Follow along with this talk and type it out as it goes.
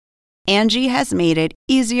Angie has made it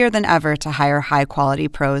easier than ever to hire high-quality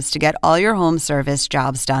pros to get all your home service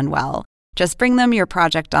jobs done well. Just bring them your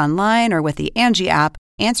project online or with the Angie app,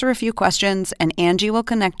 answer a few questions, and Angie will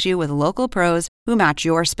connect you with local pros who match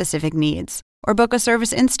your specific needs. Or book a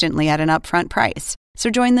service instantly at an upfront price. So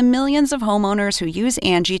join the millions of homeowners who use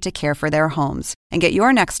Angie to care for their homes and get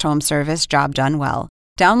your next home service job done well.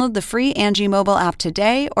 Download the free Angie mobile app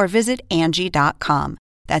today or visit Angie.com.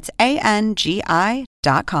 That's ANGI.com.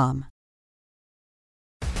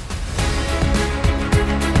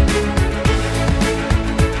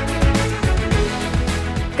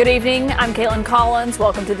 Good evening. I'm Caitlin Collins.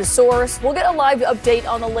 Welcome to The Source. We'll get a live update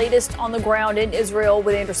on the latest on the ground in Israel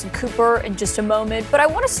with Anderson Cooper in just a moment. But I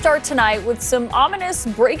want to start tonight with some ominous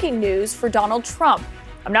breaking news for Donald Trump.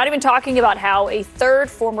 I'm not even talking about how a third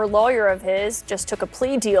former lawyer of his just took a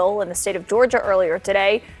plea deal in the state of Georgia earlier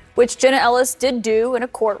today, which Jenna Ellis did do in a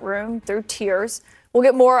courtroom through tears. We'll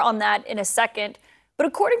get more on that in a second. But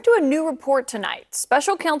according to a new report tonight,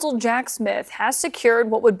 special counsel Jack Smith has secured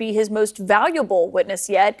what would be his most valuable witness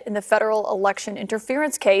yet in the federal election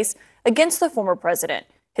interference case against the former president,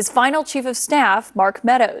 his final chief of staff, Mark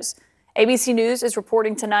Meadows. ABC News is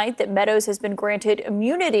reporting tonight that Meadows has been granted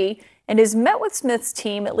immunity and has met with Smith's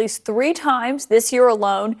team at least 3 times this year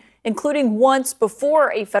alone, including once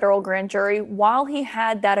before a federal grand jury while he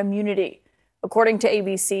had that immunity. According to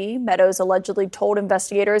ABC, Meadows allegedly told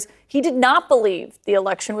investigators he did not believe the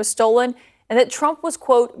election was stolen and that Trump was,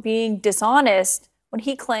 quote, being dishonest when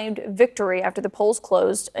he claimed victory after the polls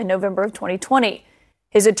closed in November of 2020.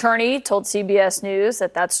 His attorney told CBS News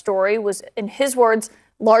that that story was, in his words,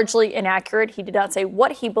 largely inaccurate. He did not say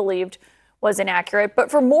what he believed was inaccurate. But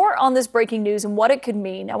for more on this breaking news and what it could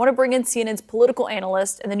mean, I want to bring in CNN's political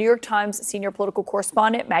analyst and the New York Times senior political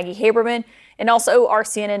correspondent, Maggie Haberman, and also our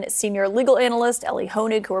CNN senior legal analyst, Ellie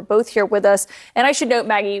Honig, who are both here with us. And I should note,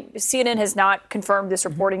 Maggie, CNN has not confirmed this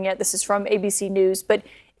reporting yet. This is from ABC News. But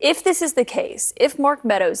if this is the case, if Mark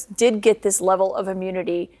Meadows did get this level of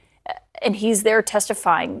immunity and he's there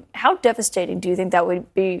testifying, how devastating do you think that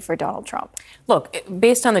would be for Donald Trump? Look,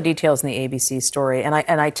 based on the details in the ABC story, and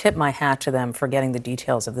I tip my hat to them for getting the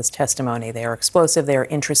details of this testimony. They are explosive. They are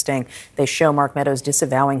interesting. They show Mark Meadows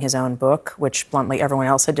disavowing his own book, which bluntly everyone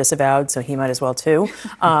else had disavowed, so he might as well too,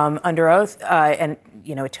 under oath. And,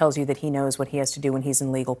 you know, it tells you that he knows what he has to do when he's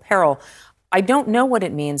in legal peril. I don't know what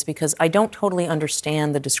it means because I don't totally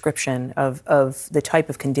understand the description of the type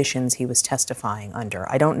of conditions he was testifying under.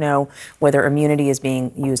 I don't know whether immunity is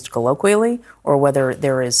being used colloquially or whether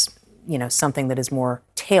there is, you know, something that is more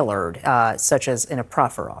tailored, such as in a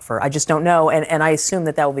proffer offer. I just don't know, and I assume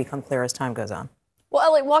that will become clear as time goes on. Well,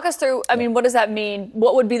 Ellie, walk us through, I mean, what does that mean?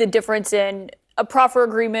 What would be the difference in a proffer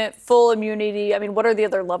agreement, full immunity? I mean, what are the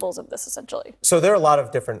other levels of this, essentially? So there are a lot of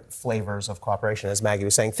different flavors of cooperation, as Maggie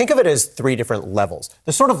was saying. Think of it as 3 different levels.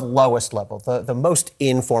 The sort of lowest level, the most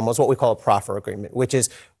informal, is what we call a proffer agreement, which is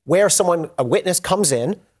where a witness comes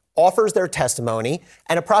in, offers their testimony,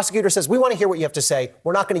 and a prosecutor says, we want to hear what you have to say.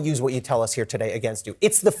 We're not going to use what you tell us here today against you.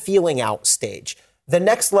 It's the feeling out stage. The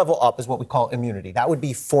next level up is what we call immunity. That would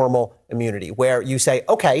be formal immunity, where you say,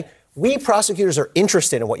 okay, we prosecutors are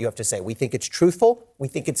interested in what you have to say. We think it's truthful. We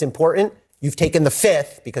think it's important. You've taken the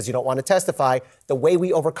 5th because you don't want to testify. The way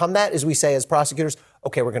we overcome that is we say as prosecutors,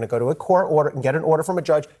 okay, we're going to go to a court order and get an order from a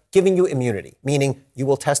judge giving you immunity, meaning you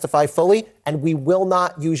will testify fully and we will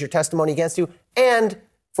not use your testimony against you. And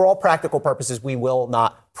for all practical purposes, we will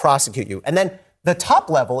not prosecute you. And then the top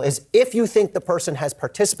level is if you think the person has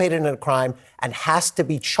participated in a crime and has to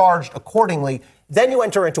be charged accordingly, then you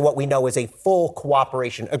enter into what we know is a full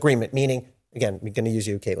cooperation agreement, meaning, again, I'm going to use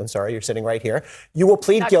you, Caitlin, sorry, you're sitting right here. You will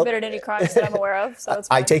plead guilty. Not committed any crimes that I'm aware of, so it's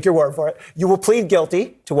fine. I take your word for it. You will plead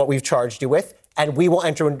guilty to what we've charged you with, and we will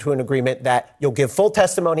enter into an agreement that you'll give full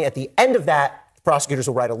testimony. At the end of that, prosecutors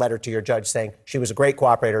will write a letter to your judge saying she was a great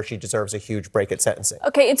cooperator, she deserves a huge break at sentencing.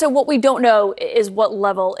 Okay, and so what we don't know is what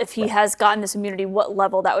level, if he has gotten this immunity, what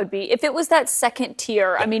level that would be. If it was that second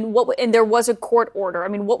tier, I mean, and there was a court order, I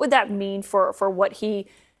mean, what would that mean for what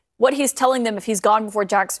he's telling them if he's gone before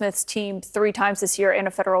Jack Smith's team 3 times this year in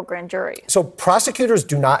a federal grand jury? So prosecutors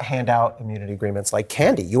do not hand out immunity agreements like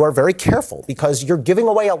candy. You are very careful because you're giving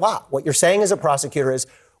away a lot. What you're saying as a prosecutor is,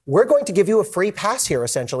 we're going to give you a free pass here,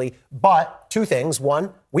 essentially, but 2 things.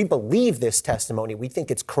 1, we believe this testimony. We think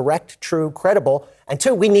it's correct, true, credible. And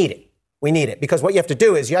 2, we need it. We need it because what you have to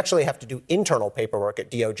do is you actually have to do internal paperwork at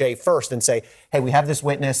DOJ first and say, hey, we have this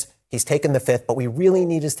witness. He's taken the 5th, but we really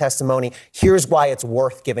need his testimony. Here's why it's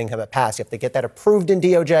worth giving him a pass. You have to get that approved in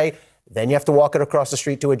DOJ. Then you have to walk it across the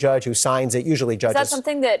street to a judge who signs it, usually judges. Is that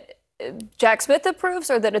something that Jack Smith approves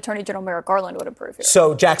or that Attorney General Merrick Garland would approve here?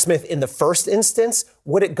 So Jack Smith in the first instance,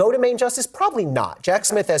 would it go to Main Justice? Probably not. Jack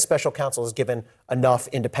Smith as special counsel is given enough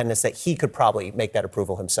independence that he could probably make that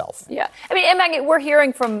approval himself. Yeah. I mean, and Maggie, we're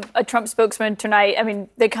hearing from a Trump spokesman tonight. I mean,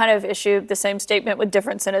 they kind of issued the same statement with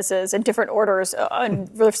different sentences and different orders in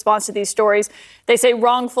response to these stories. They say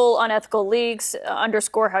wrongful, unethical leaks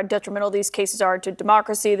underscore how detrimental these cases are to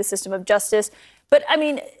democracy, the system of justice. But I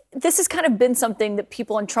mean, this has kind of been something that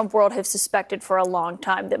people in Trump world have suspected for a long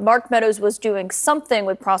time, that Mark Meadows was doing something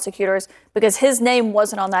with prosecutors because his name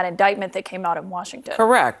wasn't on that indictment that came out in Washington.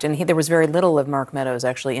 Correct. And there was very little of Mark Meadows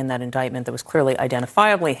actually in that indictment that was clearly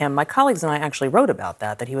identifiably him. My colleagues and I actually wrote about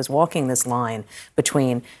that he was walking this line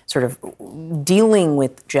between sort of dealing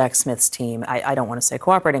with Jack Smith's team. I don't want to say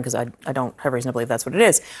cooperating because I don't have reason to believe that's what it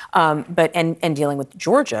is. But dealing with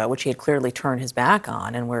Georgia, which he had clearly turned his back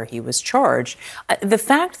on and where he was charged. The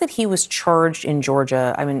fact that he was charged in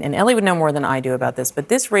Georgia, I mean, and Ellie would know more than I do about this, but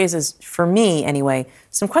this raises, for me anyway,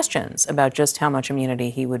 some questions about just how much immunity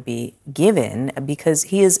he would be given because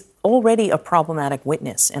he is already a problematic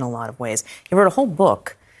witness in a lot of ways. He wrote a whole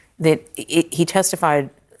book that he testified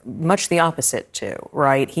much the opposite to,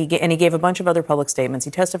 right? He gave a bunch of other public statements.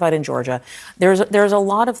 He testified in Georgia. There's a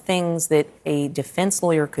lot of things that a defense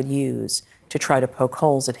lawyer could use to try to poke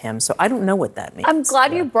holes at him. So I don't know what that means. I'm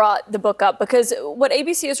glad you brought the book up because what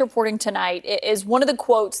ABC is reporting tonight is one of the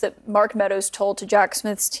quotes that Mark Meadows told to Jack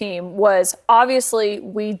Smith's team was, obviously,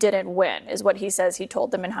 we didn't win, is what he says he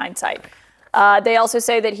told them in hindsight. They also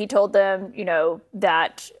say that he told them,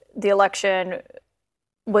 that the election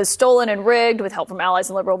was stolen and rigged with help from allies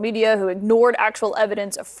and liberal media who ignored actual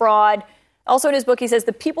evidence of fraud. Also in his book, he says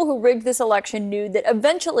the people who rigged this election knew that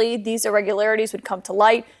eventually these irregularities would come to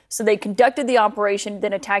light, so they conducted the operation,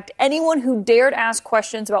 then attacked anyone who dared ask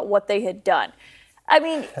questions about what they had done. I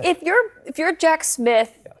mean, if you're Jack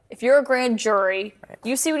Smith, if you're a grand jury,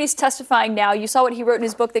 you see what he's testifying now, you saw what he wrote in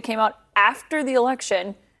his book that came out after the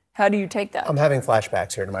election. How do you take that? I'm having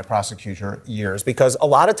flashbacks here to my prosecutor years because a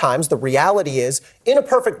lot of times the reality is, in a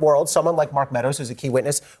perfect world, someone like Mark Meadows, who's a key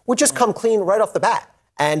witness, would just come clean right off the bat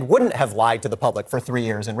and wouldn't have lied to the public for 3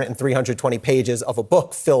 years and written 320 pages of a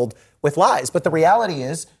book filled with lies. But the reality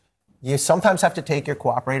is, you sometimes have to take your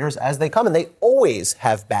cooperators as they come, and they always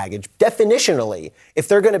have baggage. Definitionally, if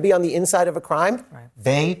they're going to be on the inside of a crime,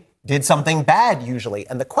 they did something bad usually.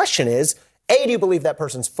 And the question is, A, do you believe that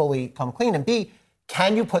person's fully come clean? And B,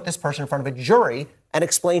 can you put this person in front of a jury and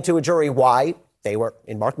explain to a jury why they were,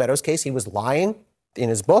 in Mark Meadows' case, he was lying in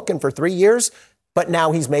his book and for 3 years, but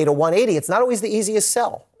now he's made a 180. It's not always the easiest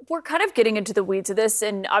sell. We're kind of getting into the weeds of this,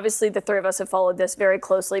 and obviously the three of us have followed this very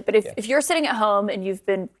closely. But if you're sitting at home and you've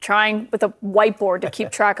been trying with a whiteboard to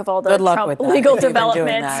keep track of all the Trump legal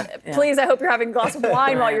developments, please, I hope you're having a glass of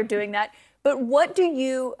wine while you're doing that. But why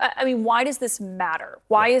does this matter?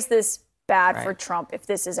 Why is this bad for Trump if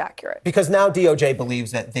this is accurate? Because now DOJ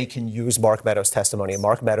believes that they can use Mark Meadows' testimony. And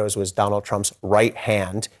Mark Meadows was Donald Trump's right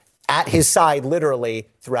hand, at his side literally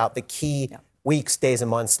throughout the key weeks, days,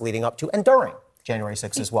 and months leading up to and during January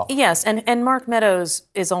 6th as well. Yes, and Mark Meadows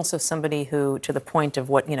is also somebody who, to the point of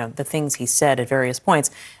what, the things he said at various points,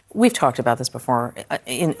 we've talked about this before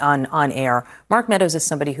on air. Mark Meadows is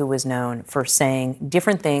somebody who was known for saying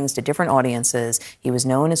different things to different audiences. He was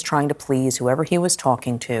known as trying to please whoever he was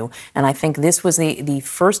talking to. And I think this was the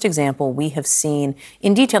first example we have seen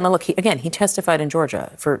in detail. Now, look, he testified in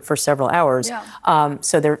Georgia for several hours. Yeah.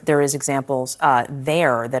 So there is examples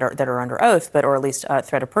there that are under oath, or at least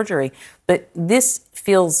threat of perjury. But this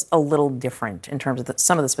feels a little different in terms of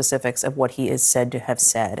some of the specifics of what he is said to have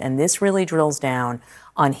said. And this really drills down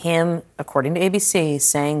on him, according to ABC,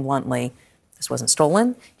 saying bluntly, this wasn't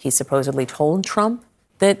stolen. He supposedly told Trump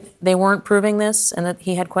that they weren't proving this and that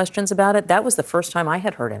he had questions about it. That was the first time I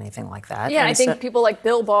had heard anything like that. Yeah, and I think people like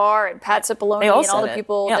Bill Barr and Pat Cipollone and all the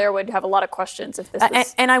people there would have a lot of questions if this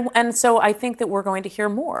was... And so I think that we're going to hear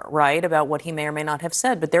more, right, about what he may or may not have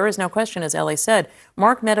said. But there is no question, as Ellie said,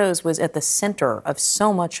 Mark Meadows was at the center of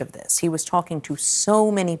so much of this. He was talking to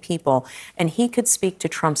so many people, and he could speak to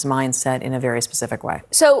Trump's mindset in a very specific way.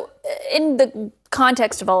 So in the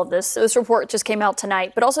context of all of this report just came out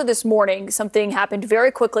tonight, but also this morning, something happened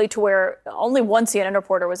very quickly to where only one CNN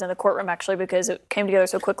reporter was in the courtroom, actually, because it came together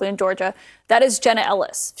so quickly in Georgia. That is Jenna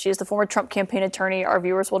Ellis. She is the former Trump campaign attorney. Our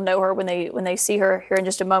viewers will know her when they see her here in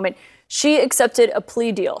just a moment. She accepted a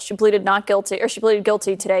plea deal. She pleaded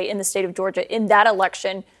guilty today in the state of Georgia in that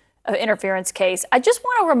election interference case. I just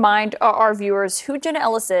want to remind our viewers who Jenna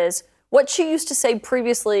Ellis is, what she used to say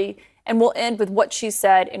previously, and we'll end with what she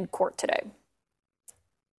said in court today.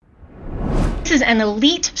 This is an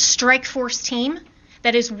elite strike force team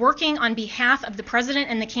that is working on behalf of the president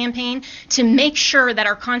and the campaign to make sure that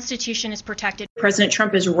our Constitution is protected. President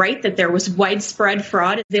Trump is right that there was widespread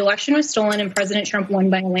fraud. The election was stolen and President Trump won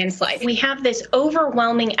by a landslide. We have this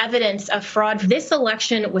overwhelming evidence of fraud. This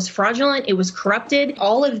election was fraudulent. It was corrupted.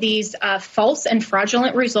 All of these false and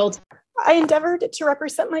fraudulent results. I endeavored to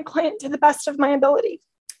represent my client to the best of my ability.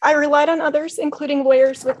 I relied on others, including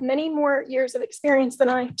lawyers with many more years of experience than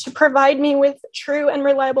I, to provide me with true and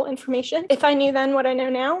reliable information. If I knew then what I know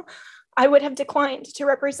now, I would have declined to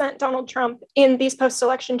represent Donald Trump in these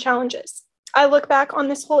post-election challenges. I look back on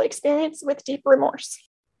this whole experience with deep remorse.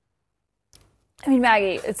 I mean,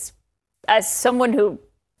 Maggie, it's as someone who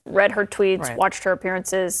read her tweets, Right. watched her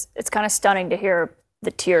appearances, it's kind of stunning to hear the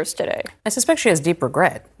tears today. I suspect she has deep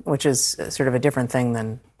regret, which is sort of a different thing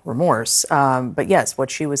than remorse. But yes, what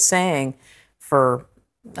she was saying for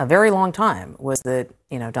a very long time was that,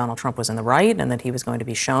 Donald Trump was in the right and that he was going to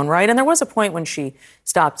be shown right. And there was a point when she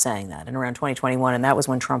stopped saying that in around 2021. And that was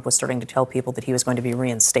when Trump was starting to tell people that he was going to be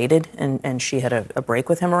reinstated. And she had a break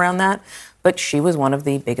with him around that. But she was one of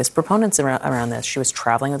the biggest proponents around this. She was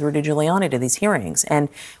traveling with Rudy Giuliani to these hearings. And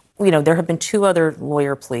there have been two other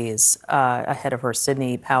lawyer pleas ahead of her,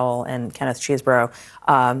 Sidney Powell and Kenneth Chesebro,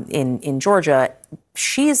 in Georgia.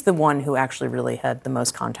 She's the one who actually really had the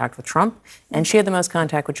most contact with Trump, and she had the most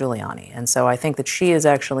contact with Giuliani. And so I think that she is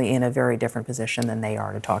actually in a very different position than they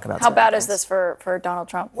are to talk about. How bad is this for Donald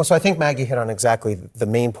Trump? Well, so I think Maggie hit on exactly the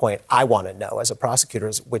main point I want to know as a prosecutor,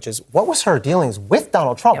 which is what was her dealings with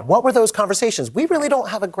Donald Trump? Yep. What were those conversations? We really don't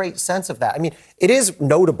have a great sense of that. I mean, it is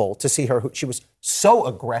notable to see her. She was so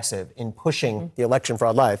aggressive in pushing the election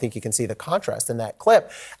fraud lie. I think you can see the contrast in that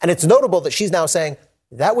clip. And it's notable that she's now saying,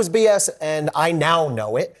 that was BS, and I now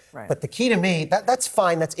know it. Right. But the key to me, that's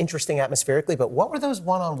fine, that's interesting atmospherically, but what were those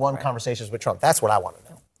one-on-one conversations with Trump? That's what I want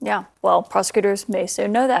to know. Yeah, well, prosecutors may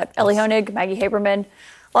soon know that. Ellie Honig, Maggie Haberman,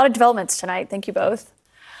 a lot of developments tonight. Thank you both.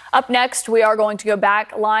 Up next, we are going to go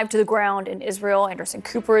back live to the ground in Israel. Anderson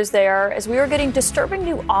Cooper is there as we are getting disturbing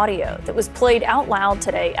new audio that was played out loud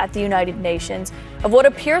today at the United Nations of what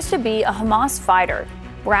appears to be a Hamas fighter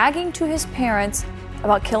bragging to his parents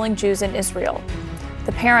about killing Jews in Israel.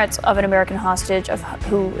 The parents of an American hostage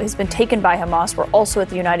who has been taken by Hamas were also at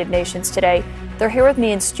the United Nations today. They're here with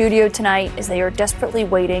me in studio tonight as they are desperately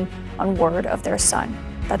waiting on word of their son.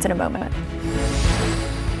 That's in a moment.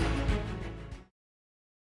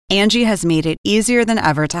 Angie has made it easier than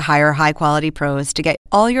ever to hire high-quality pros to get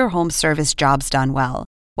all your home service jobs done well.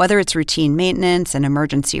 Whether it's routine maintenance, an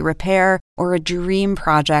emergency repair, or a dream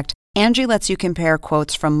project, Angie lets you compare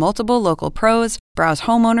quotes from multiple local pros, browse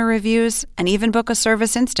homeowner reviews, and even book a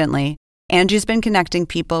service instantly. Angie's been connecting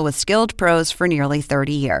people with skilled pros for nearly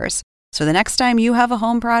 30 years. So the next time you have a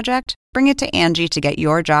home project, bring it to Angie to get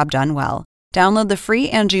your job done well. Download the free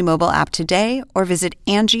Angie mobile app today or visit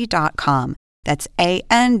Angie.com. That's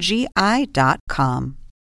ANGI.com.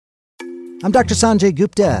 I'm Dr. Sanjay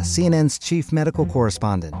Gupta, CNN's chief medical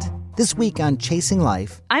correspondent. This week on Chasing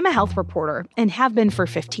Life, I'm a health reporter and have been for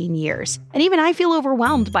 15 years. And even I feel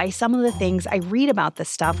overwhelmed by some of the things I read about the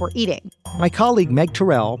stuff we're eating. my colleague Meg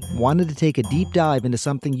Terrell wanted to take a deep dive into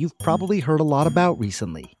something you've probably heard a lot about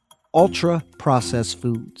recently: ultra-processed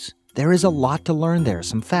foods. There is a lot to learn there,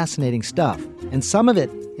 some fascinating stuff, and some of it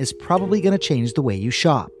is probably going to change the way you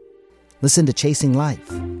shop. Listen to Chasing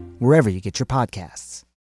Life, wherever you get your podcasts.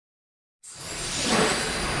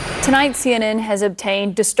 Tonight, CNN has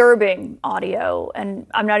obtained disturbing audio, and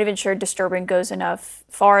I'm not even sure disturbing goes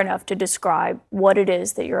far enough to describe what it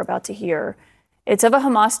is that you're about to hear. It's of a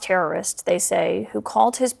Hamas terrorist, they say, who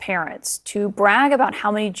called his parents to brag about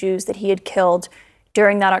how many Jews that he had killed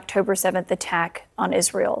during that October 7th attack on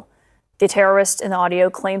Israel. The terrorist in the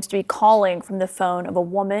audio claims to be calling from the phone of a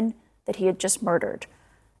woman that he had just murdered.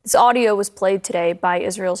 This audio was played today by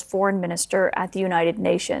Israel's foreign minister at the United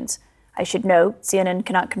Nations. I should note, CNN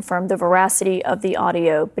cannot confirm the veracity of the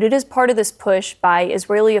audio, but it is part of this push by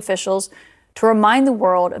Israeli officials to remind the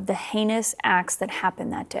world of the heinous acts that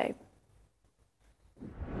happened that day.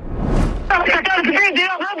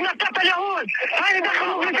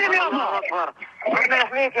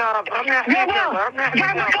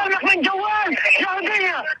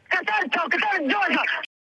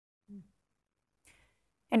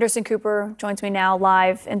 Anderson Cooper joins me now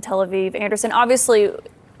live in Tel Aviv. Anderson, obviously,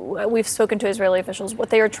 we've spoken to Israeli officials. What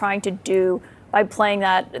they are trying to do by playing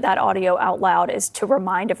that audio out loud is to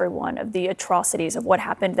remind everyone of the atrocities of what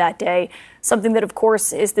happened that day. Something that, of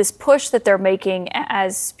course, is this push that they're making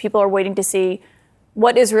as people are waiting to see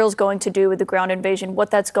what Israel's going to do with the ground invasion, what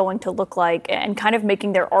that's going to look like, and kind of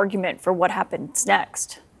making their argument for what happens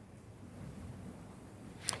next.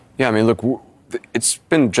 Yeah, I mean, look, It's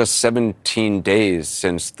been just 17 days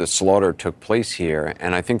since the slaughter took place here,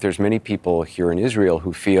 and I think there's many people here in Israel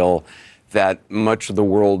who feel that much of the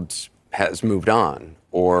world has moved on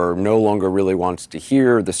or no longer really wants to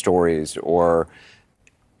hear the stories,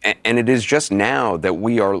 and it is just now that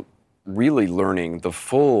we are really learning the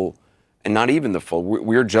full, and not even the full,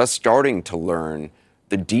 we're just starting to learn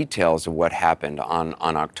the details of what happened on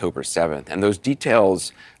October 7th. And those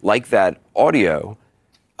details, like that audio,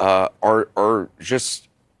 are just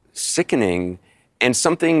sickening, and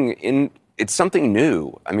it's something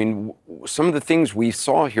new. I mean, some of the things we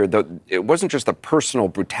saw here, it wasn't just the personal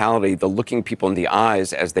brutality, the looking people in the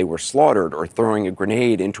eyes as they were slaughtered or throwing a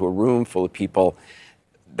grenade into a room full of people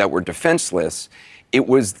that were defenseless. It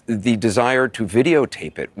was the desire to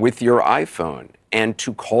videotape it with your iPhone and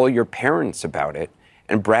to call your parents about it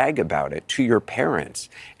and brag about it to your parents.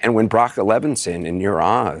 And when Bracha Levinson in Nir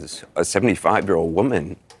Oz, a 75-year-old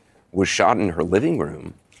woman, was shot in her living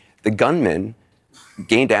room, the gunman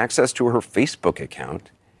gained access to her Facebook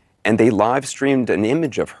account, and they live streamed an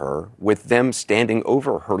image of her with them standing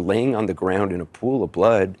over her, laying on the ground in a pool of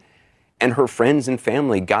blood. And her friends and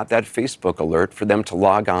family got that Facebook alert for them to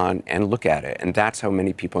log on and look at it. And that's how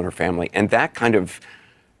many people in her family. And that kind of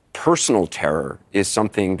personal terror is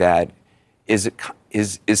something that is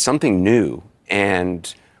something new.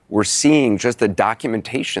 And we're seeing just the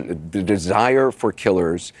documentation, the desire for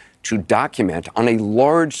killers to document on a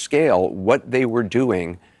large scale what they were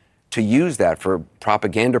doing, to use that for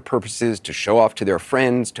propaganda purposes, to show off to their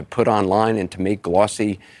friends, to put online and to make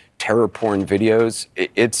glossy terror porn videos.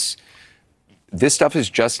 This stuff is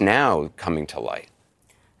just now coming to light.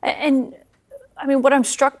 And I mean, what I'm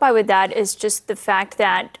struck by with that is just the fact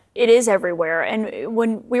that it is everywhere. And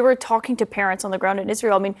when we were talking to parents on the ground in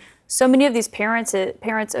Israel, I mean, so many of these parents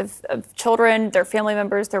of children, their family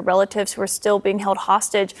members, their relatives who are still being held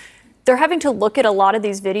hostage, they're having to look at a lot of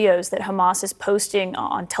these videos that Hamas is posting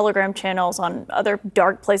on Telegram channels, on other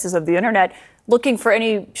dark places of the internet, looking for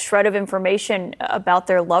any shred of information about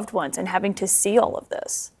their loved ones and having to see all of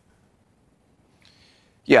this.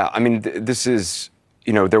 Yeah, I mean, this is,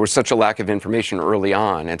 there was such a lack of information early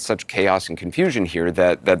on and such chaos and confusion here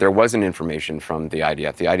that there wasn't information from the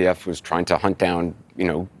IDF. The IDF was trying to hunt down,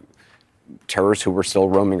 terrorists who were still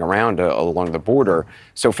roaming around along the border.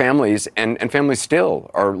 So families, and families still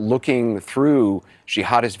are looking through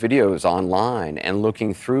jihadist videos online and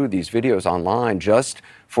looking through these videos online just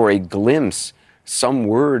for a glimpse, some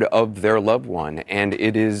word of their loved one. And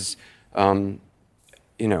it is, it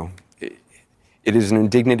is an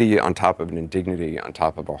indignity on top of an indignity on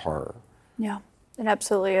top of a horror. Yeah, it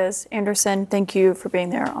absolutely is. Anderson, thank you for being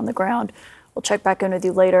there on the ground. We'll check back in with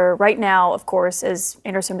you later. Right now, of course, as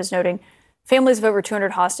Anderson was noting, families of over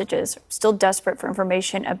 200 hostages are still desperate for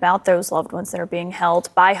information about those loved ones that are being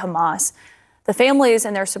held by Hamas. The families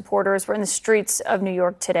and their supporters were in the streets of New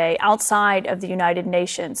York today, outside of the United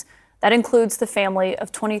Nations. That includes the family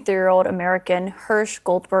of 23-year-old American Hirsch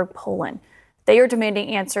Goldberg Poland. They are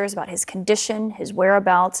demanding answers about his condition, his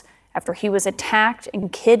whereabouts, after he was attacked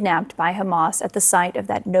and kidnapped by Hamas at the site of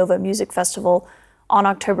that Nova Music Festival on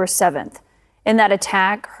October 7th. In that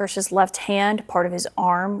attack, Hirsch's left hand, part of his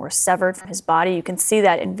arm, were severed from his body. You can see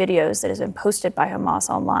that in videos that has been posted by Hamas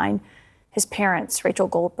online. His parents, Rachel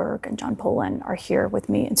Goldberg and John Poland, are here with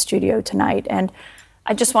me in studio tonight. And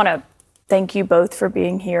I just want to thank you both for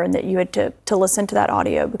being here and that you had to listen to that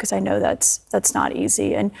audio, because I know that's not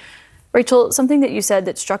easy. And Rachel, something that you said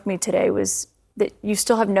that struck me today was that you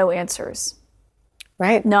still have no answers.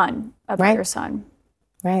 Right. None about your son.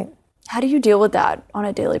 Right. How do you deal with that on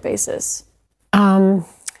a daily basis?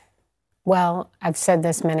 Well, I've said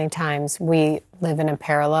this many times. We live in a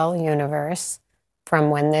parallel universe from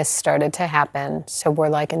when this started to happen. So we're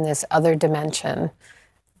like in this other dimension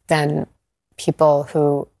than people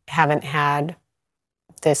who haven't had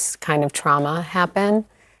this kind of trauma happen.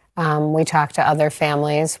 We talk to other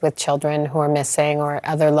families with children who are missing or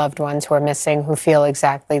other loved ones who are missing who feel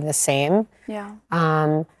exactly the same. Yeah.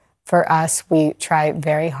 For us, we try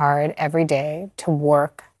very hard every day to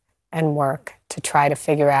work to try to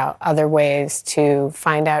figure out other ways to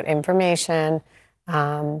find out information,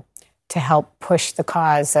 to help push the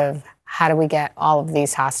cause of how do we get all of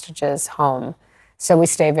these hostages home. So we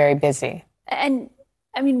stay very busy. And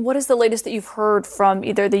I mean, what is the latest that you've heard from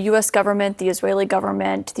either the U.S. government, the Israeli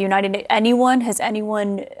government, the United Nations? Has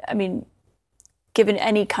anyone, given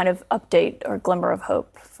any kind of update or glimmer of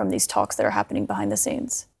hope from these talks that are happening behind the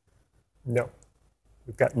scenes? No.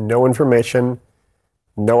 We've got no information,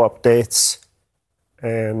 no updates,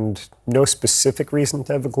 and no specific reason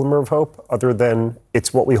to have a glimmer of hope other than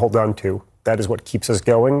it's what we hold on to. That is what keeps us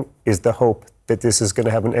going, is the hope that this is going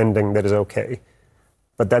to have an ending that is okay.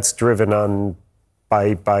 But that's driven on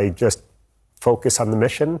by just focus on the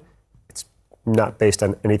mission. It's not based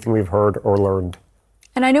on anything we've heard or learned.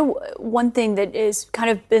 And I know one thing that is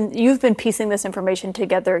you've been piecing this information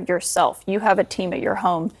together yourself. You have a team at your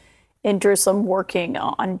home in Jerusalem working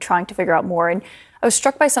on trying to figure out more. And I was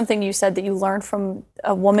struck by something you said that you learned from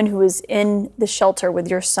a woman who was in the shelter with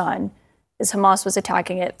your son as Hamas was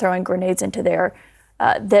attacking it, throwing grenades into there,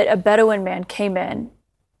 that a Bedouin man came in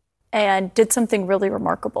and did something really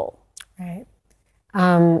remarkable. Right.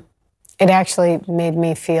 It actually made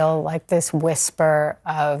me feel like this whisper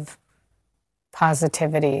of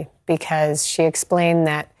positivity, because she explained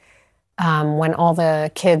that when all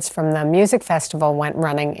the kids from the music festival went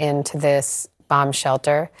running into this bomb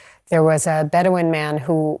shelter, there was a Bedouin man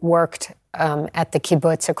who worked at the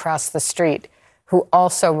kibbutz across the street who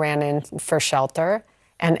also ran in for shelter.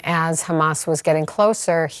 And as Hamas was getting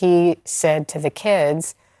closer, he said to the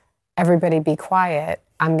kids, "Everybody be quiet.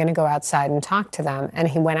 I'm going to go outside and talk to them." And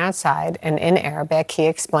he went outside, and in Arabic, he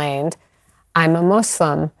explained, "I'm a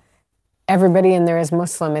Muslim. Everybody in there is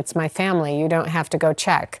Muslim. It's my family. You don't have to go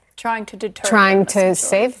check." Trying to deter Trying them, to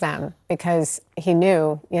save them, because he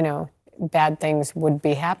knew, bad things would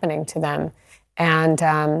be happening to them.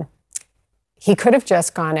 And he could have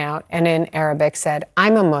just gone out and in Arabic said,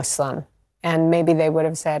 "I'm a Muslim." And maybe they would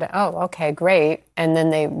have said, "Oh, okay, great." And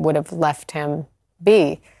then they would have left him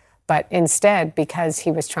be. But instead, because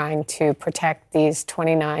he was trying to protect these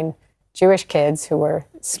 29 Jewish kids who were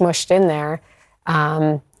smushed in there,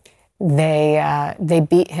 they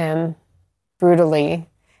beat him brutally.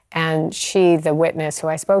 And she, the witness who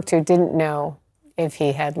I spoke to, didn't know if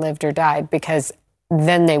he had lived or died, because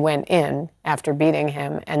then they went in after beating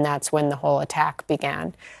him, and that's when the whole attack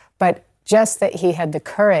began. But just that he had the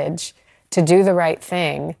courage to do the right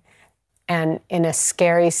thing, and in a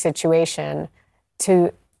scary situation,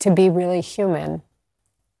 to be really human,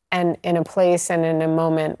 and in a place and in a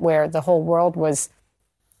moment where the whole world was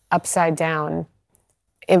upside down,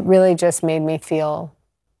 it really just made me feel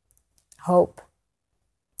hope.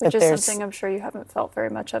 Which is something I'm sure you haven't felt very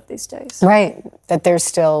much of these days. Right, that there's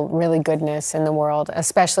still really goodness in the world,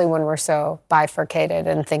 especially when we're so bifurcated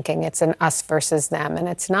and thinking it's an us versus them, and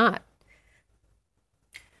it's not.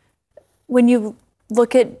 When you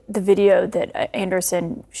look at the video that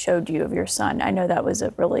Anderson showed you of your son, I know that was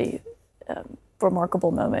a really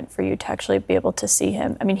remarkable moment for you to actually be able to see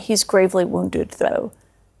him. I mean, he's gravely wounded, though,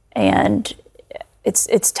 and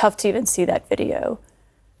it's tough to even see that video.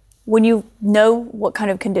 When you know what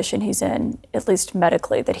kind of condition he's in, at least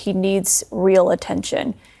medically, that he needs real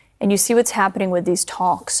attention, and you see what's happening with these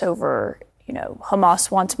talks over,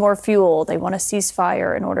 Hamas wants more fuel, they want a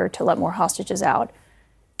ceasefire in order to let more hostages out.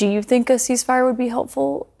 Do you think a ceasefire would be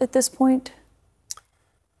helpful at this point?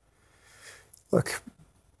 Look,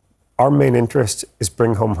 our main interest is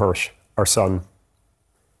bring home Hirsch, our son.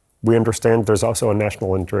 We understand there's also a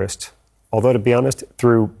national interest. Although, to be honest,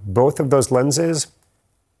 through both of those lenses,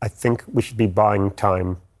 I think we should be buying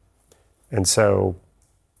time. And so...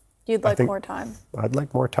 You'd like more time? I'd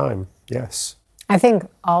like more time, yes. I think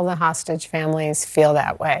all the hostage families feel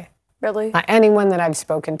that way. Really? Anyone that I've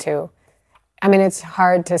spoken to. I mean, it's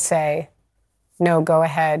hard to say, no, go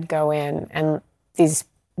ahead, go in. And this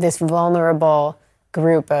vulnerable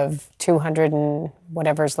group of 200 and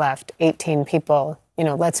whatever's left, 18 people,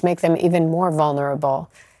 let's make them even more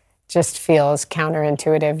vulnerable. Just feels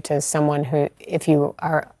counterintuitive to someone who, if you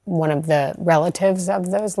are one of the relatives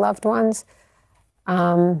of those loved ones.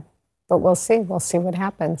 But we'll see what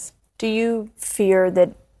happens. Do you fear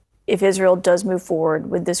that if Israel does move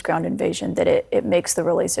forward with this ground invasion, that it makes the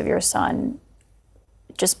release of your son,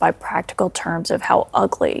 just by practical terms of how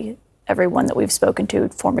ugly everyone that we've spoken to,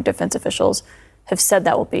 former defense officials, have said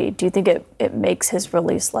that will be, do you think it makes his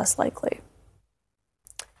release less likely?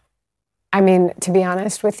 I mean, to be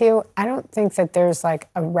honest with you, I don't think that there's like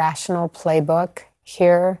a rational playbook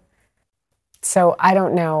here. So I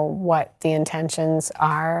don't know what the intentions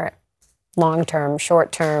are, long-term,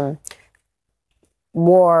 short-term,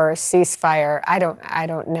 war, ceasefire. I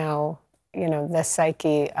don't know, the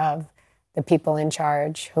psyche of the people in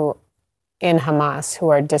charge in Hamas who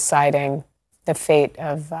are deciding the fate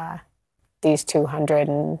of these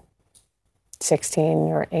 216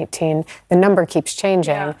 or 18. The number keeps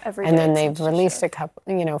changing, and then they've released a couple,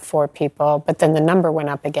 4 people, but then the number went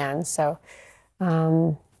up again. So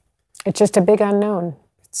it's just a big unknown.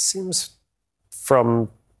 It seems from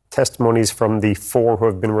testimonies from the 4 who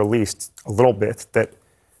have been released a little bit that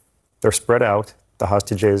they're spread out, the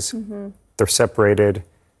hostages, they're separated.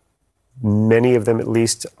 Many of them, at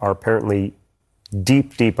least, are apparently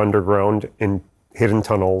deep, deep underground in hidden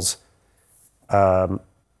tunnels.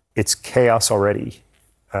 It's chaos already.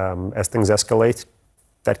 As things escalate,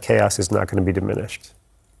 that chaos is not going to be diminished.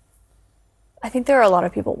 I think there are a lot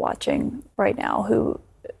of people watching right now who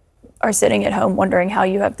are sitting at home wondering how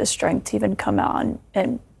you have the strength to even come on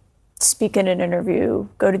and speak in an interview,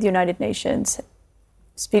 go to the United Nations,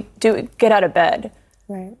 get out of bed.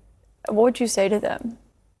 Right. What would you say to them?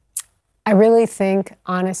 I really think,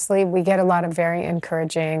 honestly, we get a lot of very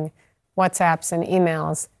encouraging WhatsApps and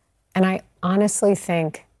emails. And I honestly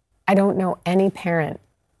think I don't know any parent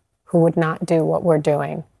who would not do what we're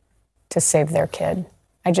doing to save their kid.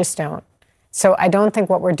 I just don't. So I don't think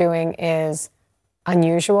what we're doing is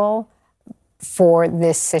unusual for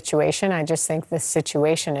this situation. I just think this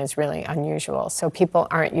situation is really unusual. So people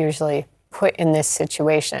aren't usually put in this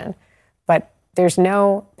situation. But there's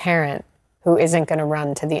no parent who isn't going to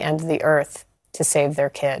run to the end of the earth to save their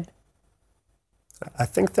kid. I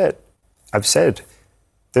think that I've said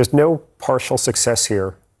there's no partial success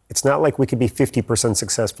here. It's not like we could be 50%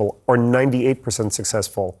 successful or 98%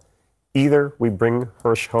 successful. Either we bring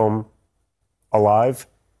Hirsch home alive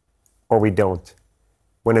or we don't.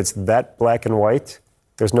 When it's that black and white,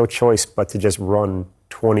 there's no choice but to just run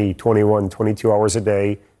 20, 21, 22 hours a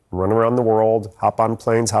day, run around the world, hop on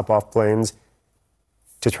planes, hop off planes,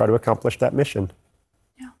 to try to accomplish that mission.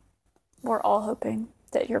 Yeah. We're all hoping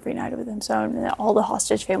that you're reunited with him soon and that all the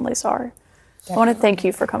hostage families are. Definitely. I want to thank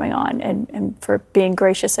you for coming on and for being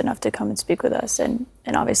gracious enough to come and speak with us and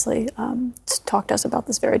obviously talk to us about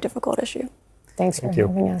this very difficult issue. Thanks for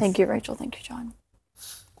having us. Thank you, Rachel. Thank you, John.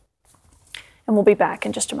 And we'll be back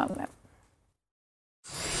in just a moment.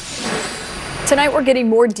 Tonight, we're getting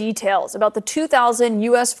more details about the 2,000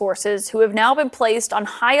 U.S. forces who have now been placed on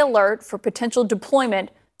high alert for potential deployment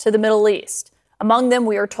to the Middle East. Among them,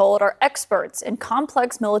 we are told, are experts in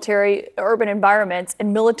complex military urban environments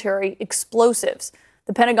and military explosives.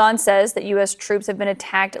 The Pentagon says that U.S. troops have been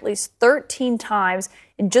attacked at least 13 times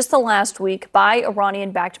in just the last week by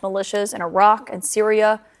Iranian-backed militias in Iraq and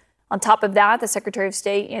Syria. On top of that, the Secretary of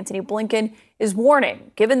State, Antony Blinken, is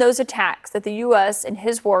warning, given those attacks, that the U.S., in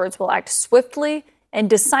his words, will act swiftly and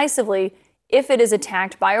decisively if it is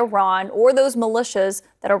attacked by Iran or those militias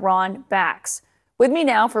that Iran backs. With me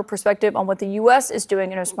now for perspective on what the U.S. is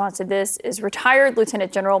doing in response to this is retired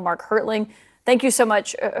Lieutenant General Mark Hertling. Thank you so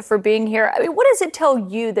much for being here. I mean, what does it tell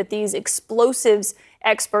you that these explosives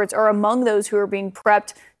experts are among those who are being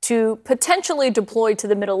prepped to potentially deploy to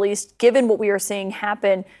the Middle East, given what we are seeing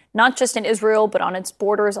happen, not just in Israel, but on its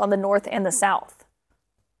borders on the north and the south?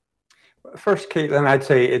 First, Caitlin, I'd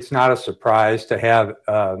say it's not a surprise to have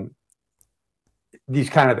these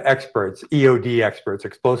kind of experts, EOD experts,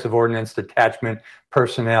 explosive ordnance detachment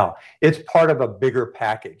personnel. It's part of a bigger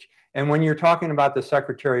package. And when you're talking about the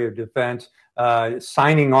Secretary of Defense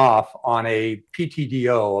signing off on a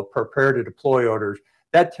PTDO, a prepare to deploy orders,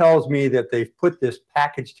 that tells me that they've put this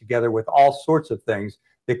package together with all sorts of things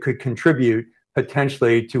that could contribute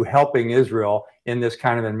potentially to helping Israel in this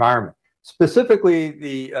kind of environment. Specifically,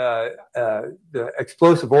 the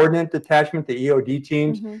explosive ordnance detachment, the EOD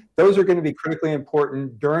teams, those are going to be critically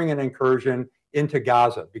important during an incursion into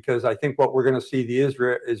Gaza, because I think what we're going to see the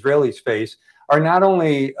Israelis face are not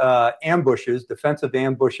only ambushes, defensive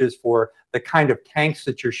ambushes for the kind of tanks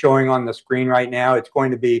that you're showing on the screen right now. It's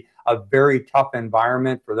going to be a very tough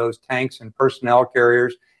environment for those tanks and personnel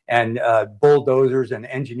carriers and bulldozers and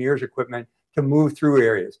engineers equipment to move through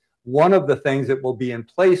areas. One of the things that will be in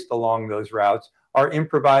place along those routes are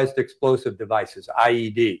improvised explosive devices,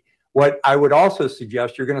 IED. What I would also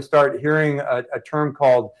suggest, you're going to start hearing a term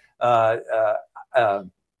called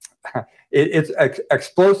it's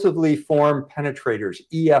explosively formed penetrators,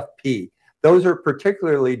 EFP. Those are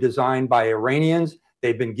particularly designed by Iranians.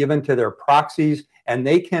 They've been given to their proxies, and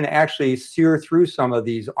they can actually sear through some of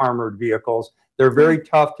these armored vehicles. They're very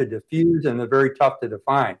tough to defuse, and they're very tough to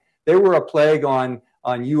define. They were a plague on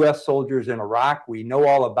U.S. soldiers in Iraq. We know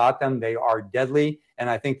all about them. They are deadly, and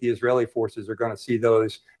I think the Israeli forces are going to see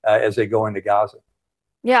those as they go into Gaza.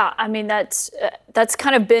 Yeah, I mean, that's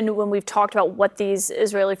kind of been when we've talked about what these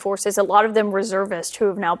Israeli forces, a lot of them reservists who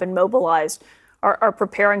have now been mobilized, are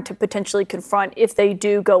preparing to potentially confront if they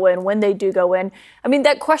do go in, when they do go in. I mean,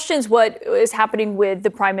 that questions what is happening with the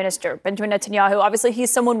Prime Minister, Benjamin Netanyahu. Obviously,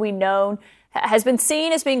 he's someone we know has been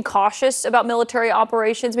seen as being cautious about military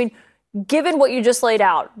operations. I mean, given what you just laid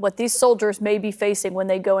out, what these soldiers may be facing when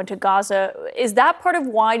they go into Gaza, is that part of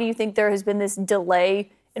why do you think there has been this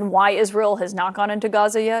delay in why Israel has not gone into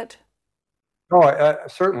Gaza yet? Oh,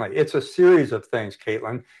 certainly. It's a series of things,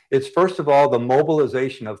 Caitlin. It's first of all, the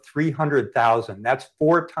mobilization of 300,000. That's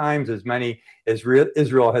 4 times as many as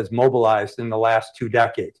Israel has mobilized in the last 2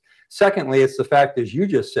 decades. Secondly, it's the fact, as you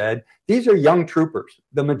just said, these are young troopers,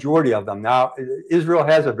 the majority of them. Now, Israel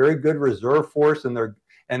has a very good reserve force, and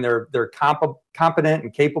they're competent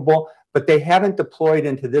and capable, but they haven't deployed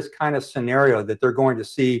into this kind of scenario that they're going to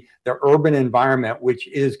see the urban environment, which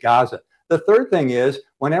is Gaza. The third thing is,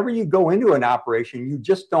 whenever you go into an operation, you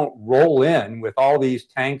just don't roll in with all these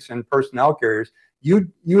tanks and personnel carriers.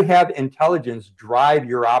 You have intelligence drive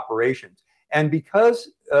your operations. And because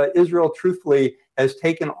Israel truthfully has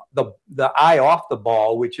taken the eye off the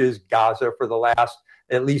ball, which is Gaza, for the last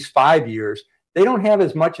at least 5 years, they don't have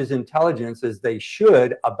as much as intelligence as they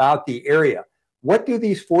should about the area. What do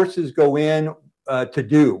these forces go in to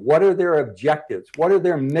do? What are their objectives? What are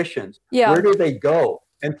their missions? Yeah. Where do they go?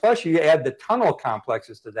 And plus, you add the tunnel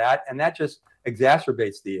complexes to that, and that just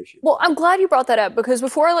exacerbates the issue. Well, I'm glad you brought that up, because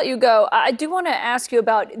before I let you go, I do want to ask you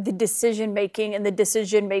about the decision making and the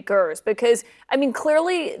decision makers, because, I mean,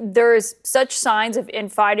 clearly there's such signs of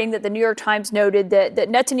infighting that the New York Times noted that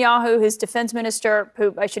Netanyahu, his defense minister,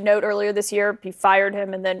 who I should note earlier this year, he fired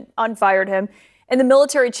him and then unfired him, and the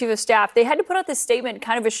military chief of staff, they had to put out this statement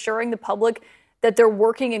kind of assuring the public that they're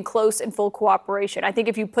working in close and full cooperation. I think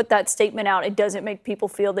if you put that statement out, it doesn't make people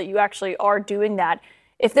feel that you actually are doing that.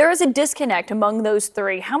 If there is a disconnect among those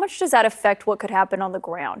three, how much does that affect what could happen on the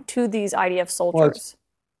ground to these IDF soldiers?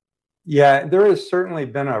 Yeah, there has certainly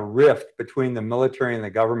been a rift between the military and the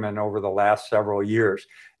government over the last several years.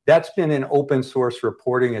 That's been in open source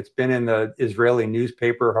reporting. It's been in the Israeli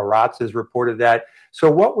newspaper. Haaretz has reported that. So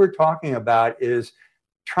what we're talking about is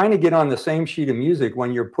trying to get on the same sheet of music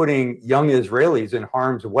when you're putting young Israelis in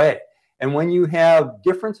harm's way. And when you have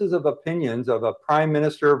differences of opinions of a prime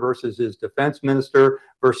minister versus his defense minister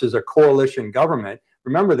versus a coalition government,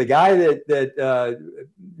 remember the guy that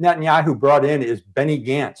Netanyahu brought in is Benny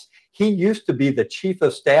Gantz. He used to be the chief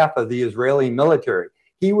of staff of the Israeli military.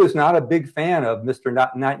 He was not a big fan of Mr.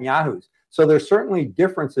 Netanyahu's. So there's certainly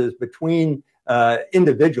differences between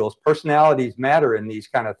individuals. Personalities matter in these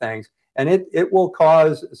kind of things. And it will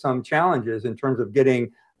cause some challenges in terms of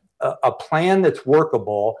getting a plan that's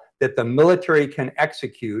workable, that the military can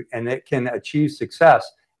execute, and that can achieve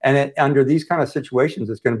success. And under these kind of situations,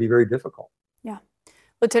 it's going to be very difficult. Yeah.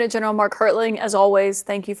 Lieutenant General Mark Hertling, as always,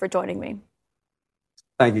 thank you for joining me.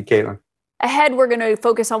 Thank you, Caitlin. Ahead, we're going to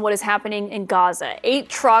focus on what is happening in Gaza. 8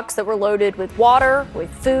 trucks that were loaded with water,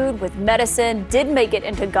 with food, with medicine did make it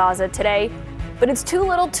into Gaza today. But it's too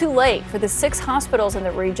little too late for the 6 hospitals in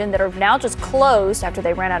the region that are now just closed after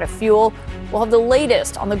they ran out of fuel. We'll have the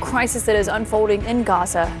latest on the crisis that is unfolding in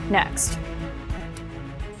Gaza next.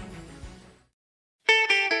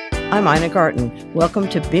 I'm Ina Garten. Welcome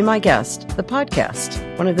to Be My Guest, the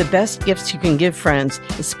podcast. One of the best gifts you can give friends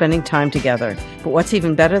is spending time together. But what's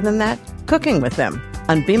even better than that? Cooking with them.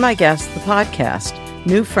 On Be My Guest, the podcast,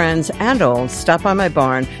 new friends and old stop by my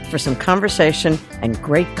barn for some conversation and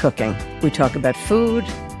great cooking. We talk about food,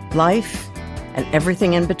 life, and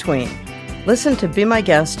everything in between. Listen to Be My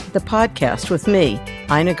Guest, the podcast with me,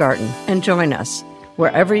 Ina Garten, and join us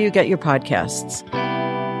wherever you get your podcasts.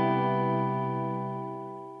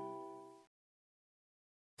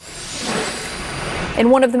 In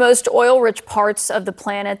one of the most oil-rich parts of the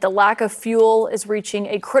planet, the lack of fuel is reaching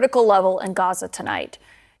a critical level in Gaza tonight.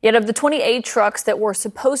 Yet of the 28 trucks that were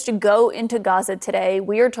supposed to go into Gaza today,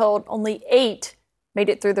 we are told only 8 made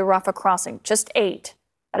it through the Rafah crossing. Just 8.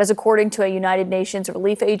 That is according to a United Nations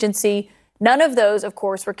relief agency. None of those, of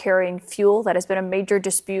course, were carrying fuel. That has been a major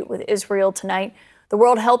dispute with Israel tonight. The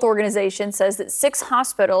World Health Organization says that 6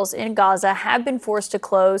 hospitals in Gaza have been forced to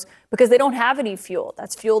close because they don't have any fuel.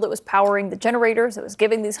 That's fuel that was powering the generators that was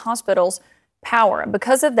giving these hospitals power. And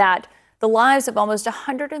because of that, the lives of almost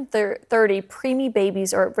 130 preemie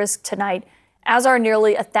babies are at risk tonight, as are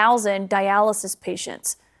nearly 1,000 dialysis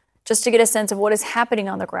patients. Just to get a sense of what is happening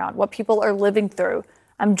on the ground, what people are living through,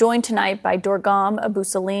 I'm joined tonight by Dorgam Abu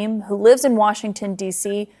Salim, who lives in Washington,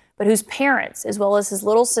 D.C., but whose parents, as well as his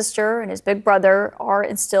little sister and his big brother, are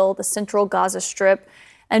in still the central Gaza Strip.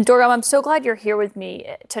 And Dorgam, I'm so glad you're here with me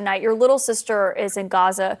tonight. Your little sister is in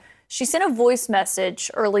Gaza. She sent a voice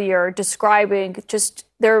message earlier describing just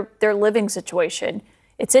their living situation.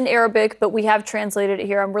 It's in Arabic, but we have translated it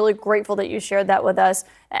here. I'm really grateful that you shared that with us.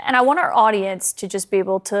 And I want our audience to just be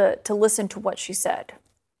able to listen to what she said.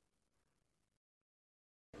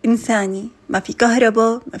 إنساني ما في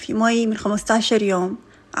كهرباء ما في مي من 15 يوم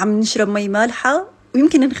عم نشرب مي مالحة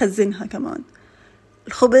ويمكن نخزنها كمان.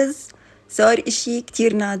 الخبز صار إشي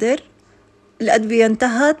كتير نادر. الأدوية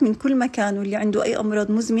انتهت من كل مكان واللي عنده أي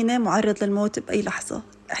أمراض مزمنة معرض للموت بأي لحظة.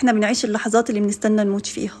 إحنا بنعيش اللحظات اللي بنستنى نموت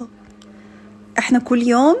فيها. إحنا كل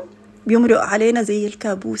يوم بيمرق علينا زي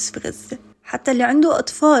الكابوس في غزة. حتى اللي عنده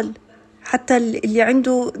أطفال حتى اللي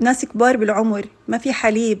عنده ناس كبار بالعمر ما في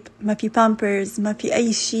حليب، ما في بامبرز، ما في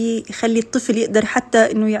أي شيء يخلي الطفل يقدر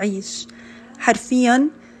حتى إنه يعيش. حرفياً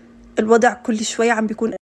الوضع كل شوي عم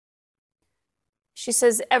بيكون. She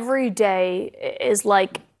says every day is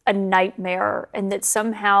like a nightmare and that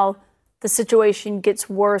somehow the situation gets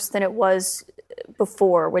worse than it was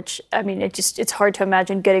before, which, I mean, it's hard to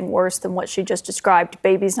imagine getting worse than what she just described.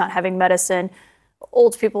 Babies not having medicine,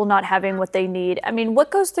 old people not having what they need. I mean, what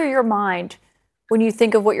goes through your mind when you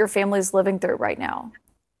think of what your family is living through right now?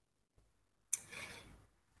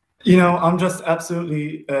 You know, I'm just absolutely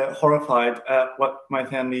horrified at what my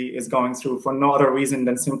family is going through for no other reason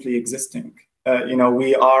than simply existing. You know, we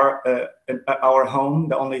are at our home,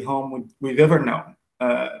 the only home we've ever known.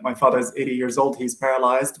 My father is 80 years old. He's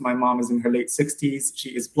paralyzed. My mom is in her late 60s. She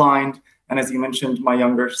is blind. And as you mentioned,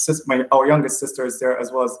 our youngest sister is there,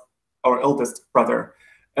 as well as our eldest brother.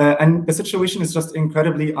 And the situation is just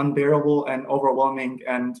incredibly unbearable and overwhelming.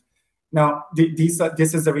 And now,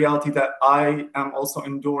 this is the reality that I am also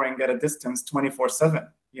enduring at a distance 24/7.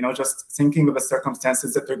 You know, just thinking of the circumstances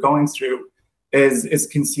that they're going through is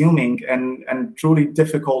consuming and truly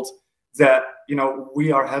difficult that, you know, we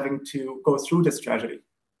are having to go through this tragedy.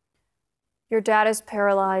 Your dad is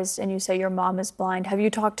paralyzed and you say your mom is blind. Have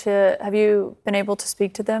you been able to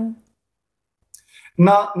speak to them?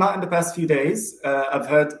 Not in the past few days. I've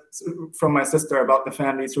heard from my sister about the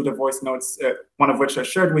family through the voice notes, one of which I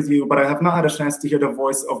shared with you, but I have not had a chance to hear the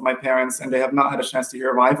voice of my parents, and they have not had a chance to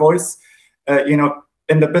hear my voice. You know,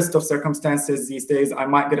 in the best of circumstances these days, I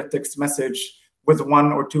might get a text message with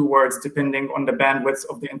 1 or 2 words, depending on the bandwidth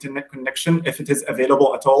of the internet connection, if it is available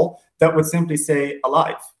at all, that would simply say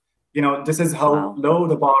alive. You know, this is how low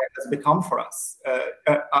the bar has become for us.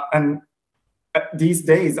 And these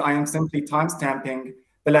days, I am simply timestamping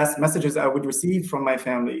the last messages I would receive from my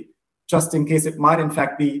family, just in case it might in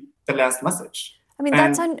fact be the last message. I mean,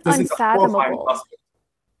 that's unfathomable.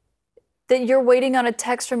 That you're waiting on a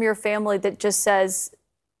text from your family that just says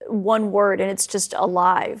 1 word and it's just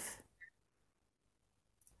alive.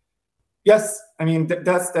 Yes, I mean,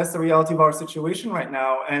 that's the reality of our situation right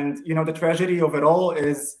now. And, you know, the tragedy of it all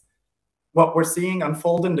is what we're seeing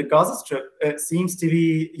unfold in the Gaza Strip. It seems to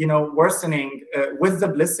be, you know, worsening with the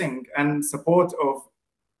blessing and support of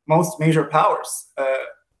most major powers.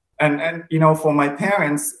 And you know, for my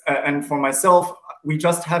parents and for myself, we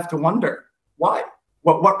just have to wonder why.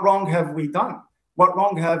 What wrong have we done? What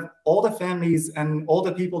wrong have all the families and all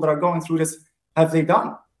the people that are going through this have they done?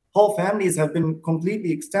 Whole families have been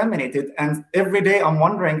completely exterminated, and every day I'm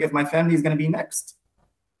wondering if my family is going to be next.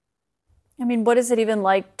 I mean, what is it even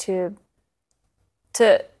like to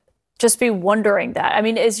just be wondering that? I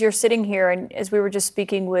mean, as you're sitting here and as we were just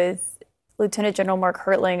speaking with Lieutenant General Mark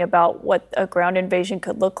Hertling about what a ground invasion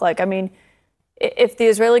could look like, I mean, if the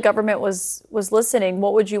Israeli government was listening,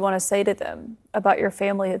 what would you want to say to them about your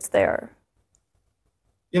family that's there?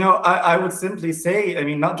 You know, I would simply say, I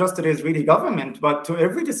mean, not just to the Israeli government, but to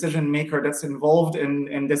every decision maker that's involved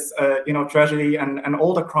in this, you know, tragedy and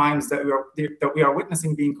all the crimes that we are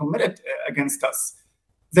witnessing being committed against us.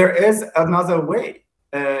 There is another way,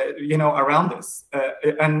 you know, around this.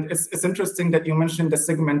 And it's interesting that you mentioned the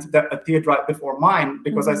segment that appeared right before mine,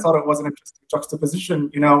 because I thought it was an interesting juxtaposition,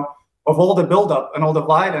 you know, of all the buildup and all the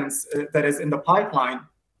violence that is in the pipeline,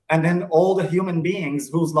 and then all the human beings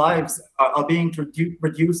whose lives are being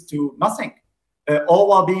reduced to nothing, all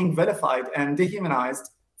while being vilified and dehumanized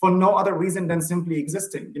for no other reason than simply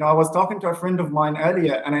existing. You know, I was talking to a friend of mine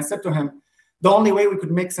earlier, and I said to him, the only way we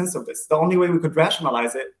could make sense of this, the only way we could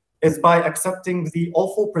rationalize it, is by accepting the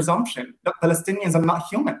awful presumption that Palestinians are not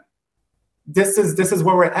human. This is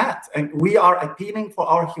where we're at, and we are appealing for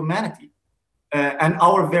our humanity and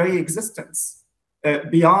our very existence.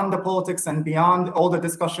 Beyond the politics and beyond all the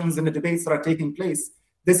discussions and the debates that are taking place,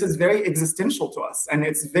 this is very existential to us, and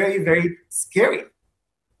it's very, very scary.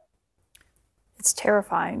 It's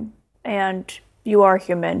terrifying, and you are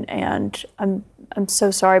human, and I'm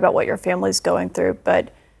so sorry about what your family's going through,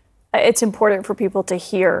 but it's important for people to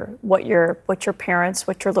hear what your parents,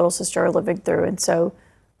 what your little sister are living through. And so,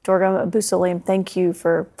 Dorgam Abu Salim, thank you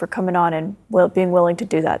for coming on and being willing to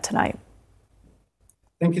do that tonight.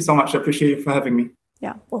 Thank you so much. I appreciate you for having me.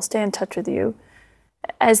 Yeah, we'll stay in touch with you.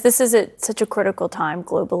 As this is at such a critical time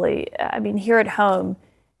globally, I mean, here at home,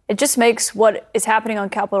 it just makes what is happening on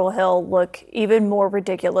Capitol Hill look even more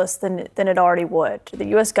ridiculous than it already would. The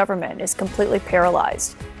U.S. government is completely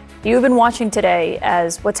paralyzed. You've been watching today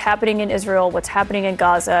as what's happening in Israel, what's happening in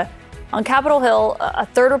Gaza. On Capitol Hill, a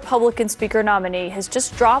third Republican speaker nominee has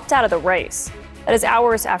just dropped out of the race. That is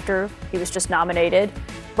hours after he was just nominated.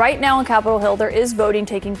 right now on Capitol Hill, there is voting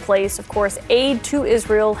taking place. Of course, aid to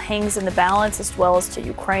Israel hangs in the balance, as well as to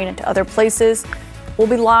Ukraine and to other places. We'll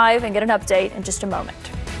be live and get an update in just a moment.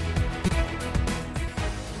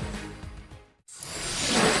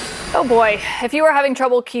 Oh boy, if you are having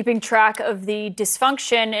trouble keeping track of the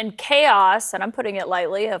dysfunction and chaos, and I'm putting it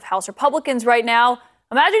lightly, of House Republicans right now,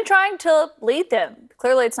 imagine trying to lead them.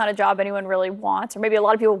 Clearly, it's not a job anyone really wants, or maybe a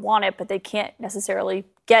lot of people want it, but they can't necessarily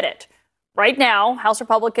get it. Right now, House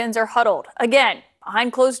Republicans are huddled, again,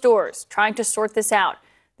 behind closed doors, trying to sort this out.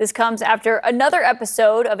 This comes after another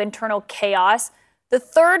episode of internal chaos. The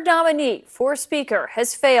third nominee for Speaker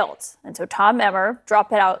has failed, and so Tom Emmer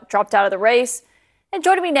dropped out of the race. And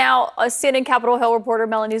joining me now, a CNN Capitol Hill reporter,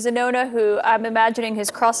 Melanie Zanona, who I'm imagining has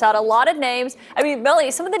crossed out a lot of names. I mean,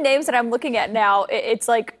 Melanie, some of the names that I'm looking at now, it's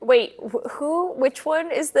like, wait, which one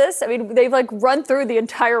is this? I mean, they've like run through the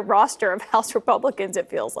entire roster of House Republicans, it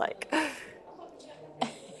feels like.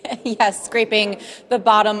 Yes, scraping the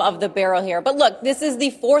bottom of the barrel here. But look, this is the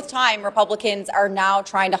fourth time Republicans are now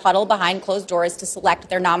trying to huddle behind closed doors to select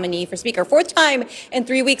their nominee for Speaker. Fourth time in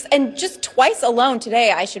 3 weeks, and just twice alone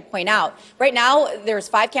today, I should point out. Right now, there's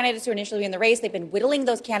 5 candidates who are initially in the race. They've been whittling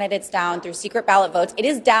those candidates down through secret ballot votes. It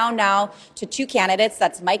is down now to 2 candidates.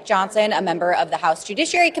 That's Mike Johnson, a member of the House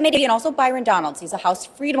Judiciary Committee, and also Byron Donalds. He's a House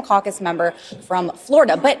Freedom Caucus member from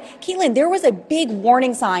Florida. But, Caitlin, there was a big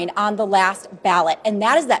warning sign on the last ballot, and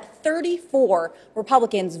that is that 34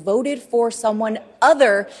 Republicans voted for someone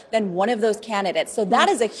other than one of those candidates. So that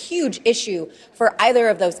is a huge issue for either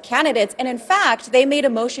of those candidates. And in fact, they made a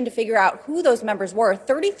motion to figure out who those members were.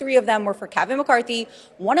 33 of them were for Kevin McCarthy.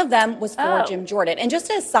 One of them was for Jim Jordan. And just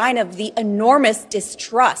a sign of the enormous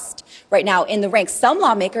distrust right now in the ranks, some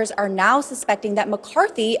lawmakers are now suspecting that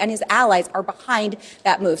McCarthy and his allies are behind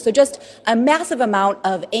that move. So just a massive amount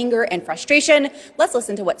of anger and frustration. Let's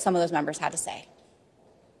listen to what some of those members had to say.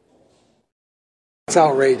 It's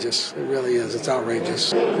outrageous. It really is. It's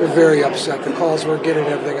outrageous. We're very upset. The calls we're getting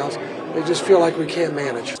and everything else, they just feel like we can't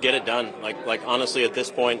manage. Get it done. Like honestly, at this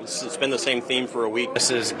point, it's been the same theme for a week. This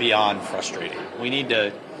is beyond frustrating. We need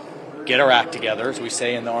to get our act together, as we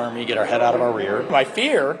say in the Army, get our head out of our rear. My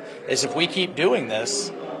fear is if we keep doing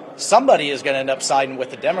this, somebody is going to end up siding with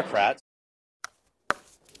the Democrats.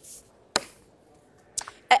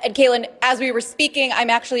 And Caitlin, as we were speaking, I'm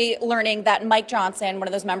actually learning that Mike Johnson, one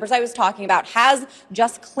of those members I was talking about, has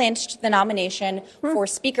just clinched the nomination for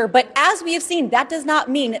Speaker. But as we have seen, that does not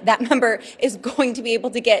mean that member is going to be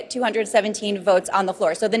able to get 217 votes on the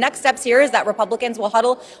floor. So the next steps here is that Republicans will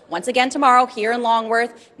huddle once again tomorrow here in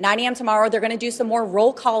Longworth, 9 a.m. tomorrow. They're going to do some more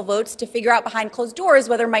roll call votes to figure out behind closed doors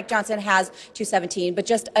whether Mike Johnson has 217. But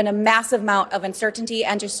just a massive amount of uncertainty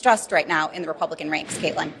and distrust right now in the Republican ranks.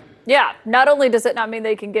 Caitlin. Yeah, not only does it not mean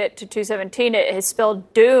they can get to 217, it has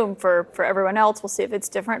spelled doom for everyone else. We'll see if it's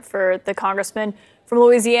different for the congressman from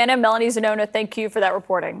Louisiana. Melanie Zanona, thank you for that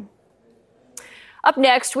reporting. Up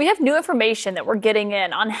next, we have new information that we're getting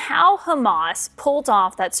in on how Hamas pulled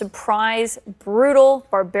off that surprise, brutal,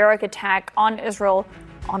 barbaric attack on Israel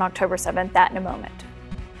on October 7th. That in a moment.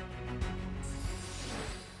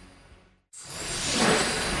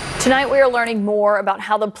 Tonight, we are learning more about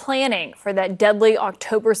how the planning for that deadly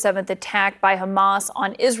October 7th attack by Hamas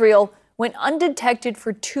on Israel went undetected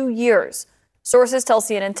for 2 years. Sources tell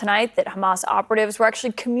CNN tonight that Hamas operatives were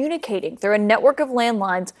actually communicating through a network of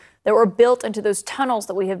landlines that were built into those tunnels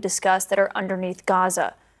that we have discussed that are underneath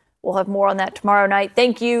Gaza. We'll have more on that tomorrow night.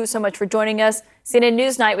 Thank you so much for joining us. CNN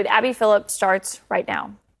News Night with Abby Phillip starts right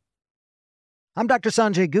now. I'm Dr.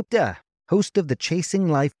 Sanjay Gupta, host of the Chasing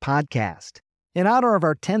Life podcast. In honor of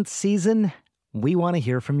our 10th season, we want to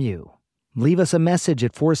hear from you. Leave us a message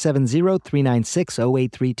at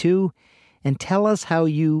 470-396-0832 and tell us how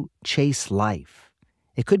you chase life.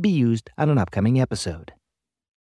 It could be used on an upcoming episode.